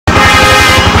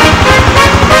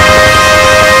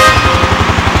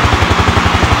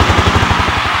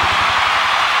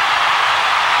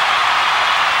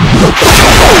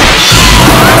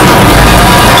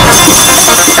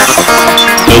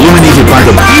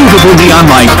powerful neon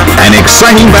light, an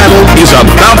exciting battle is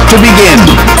about to begin.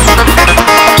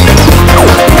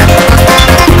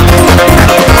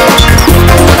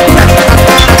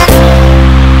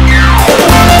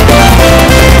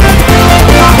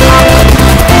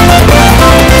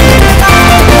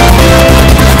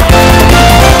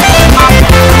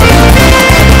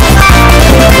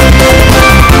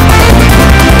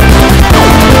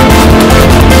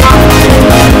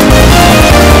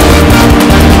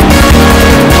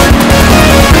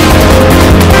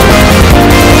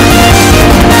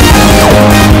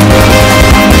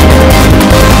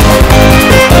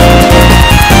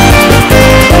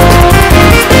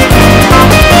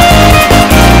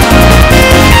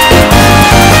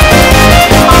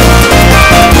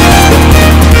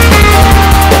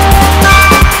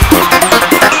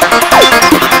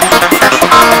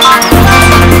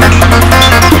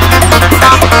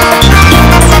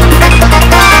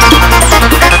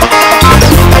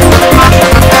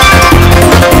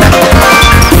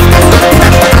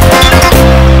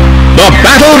 The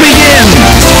battle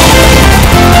begins!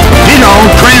 Dino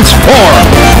transform!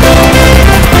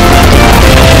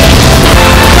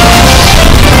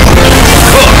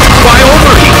 Cooked by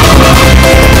overheat!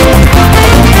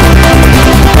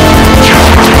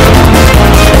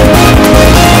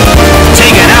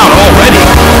 Taken out already!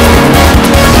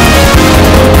 A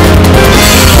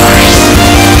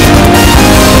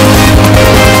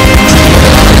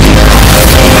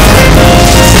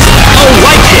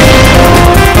light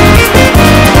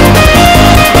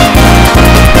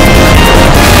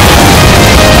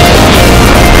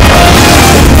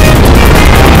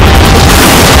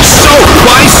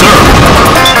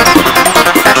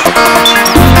hit!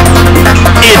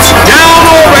 It's down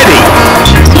already!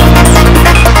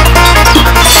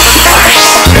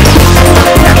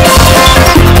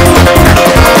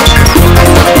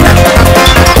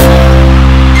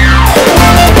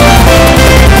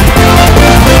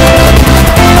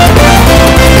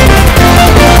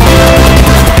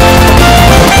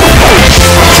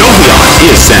 Jovian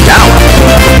is sent out.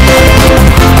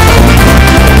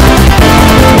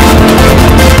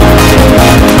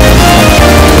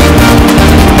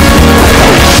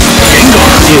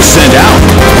 Is sent out.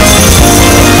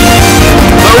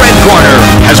 The red corner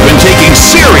has been taking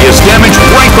serious damage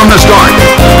right from the start.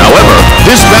 However,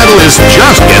 this battle is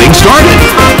just getting started.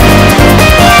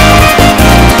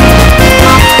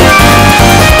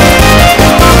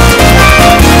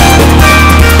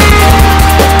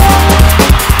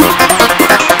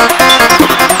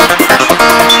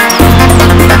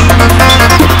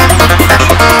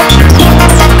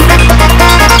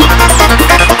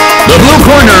 The blue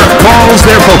corner calls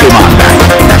their Pokemon back.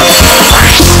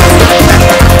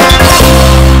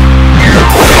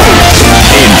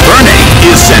 Infernape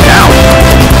is sent out.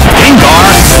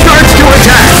 Gengar starts to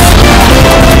attack.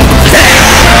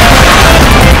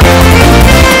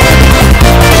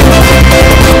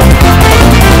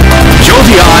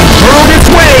 Jovian hurled its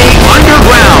way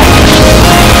underground.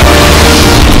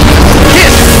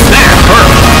 Hit! That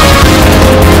hurt.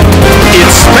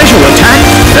 Its special attack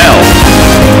fell.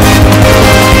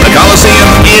 The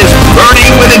Coliseum is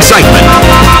burning with excitement.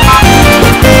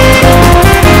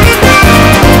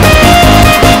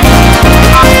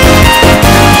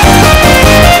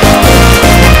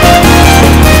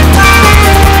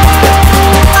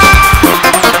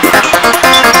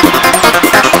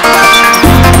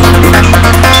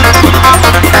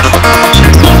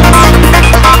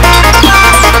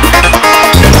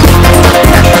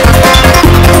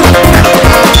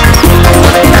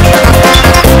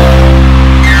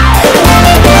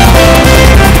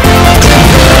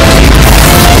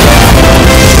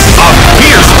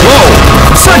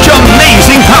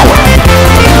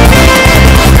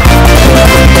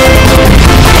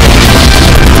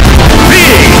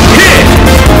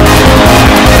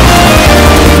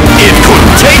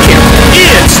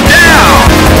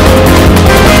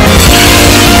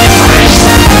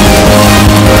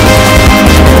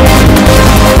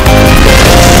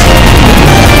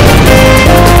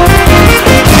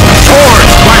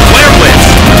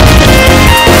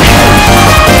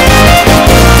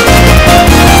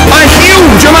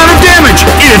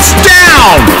 It's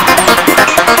down!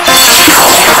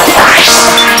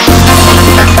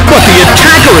 But the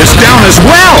attacker is down as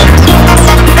well!